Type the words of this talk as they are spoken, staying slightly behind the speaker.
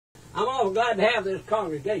I'm awful glad to have this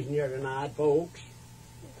congregation here tonight, folks.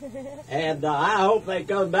 And I hope they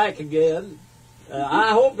come back again.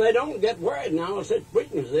 I hope they don't get worried now such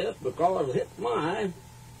preaching as this, because it's my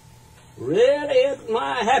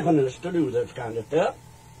happiness to do this kind of stuff.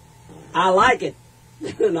 I like it.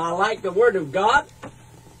 And I like the Word of God.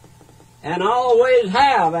 And I always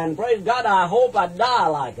have. And praise God, I hope I die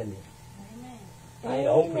liking it. I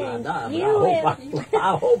hope I die, but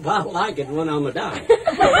I hope I like it when I'm a dying.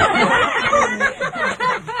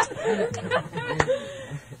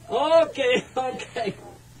 Okay.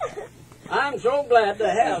 I'm so glad to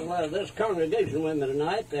have this congregation with me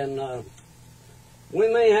tonight, and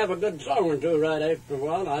we may have a good song or two right after a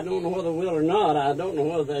while. I don't know whether we will or not. I don't know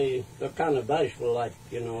whether they're kind of bashful, like,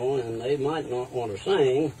 and they might not want to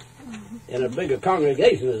sing in a bigger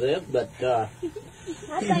congregation as this, but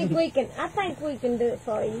I think we can do it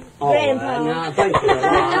for you, Grandpa. Now, thank you.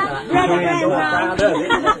 Grandpa.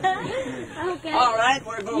 Okay. All right,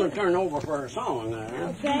 we're going to turn over for a song now.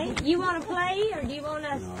 Okay. You want to play, or do you want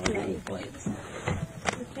us to play? Play.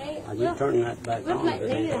 Okay. You turn that back on.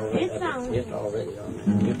 This song. It's already on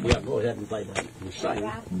there. Yeah, go ahead and play that. And sing.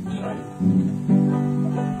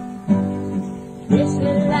 This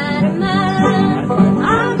little light of mine,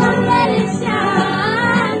 I'm gonna let it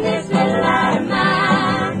shine. This little light of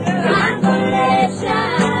mine, I'm gonna let it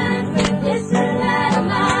shine. This little light of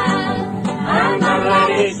mine, I'm gonna let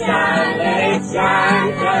it shine, let it shine,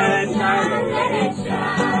 let it shine, let it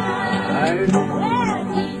shine. Well,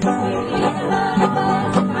 Jesus, give me love,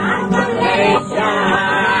 I'm gonna let it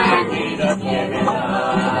shine. Jesus, give me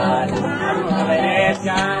love, I'm gonna let it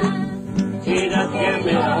shine. Jesus, give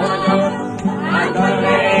me love. I'm gonna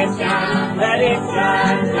let it shine,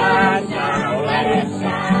 shine, shine, oh, let it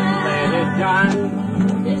shine.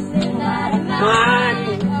 This is light of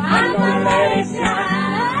mine, I'm gonna let it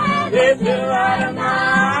shine. This is light of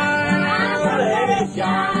mine, I'm gonna let it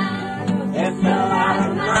shine. This is light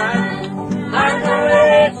of mine, I'm gonna let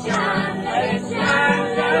it shine, let it shine,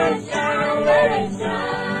 let it shine, let it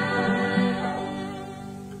shine.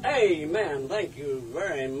 Amen. Thank you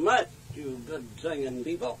very much, you good singing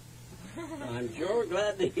people. I'm sure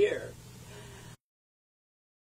glad to hear.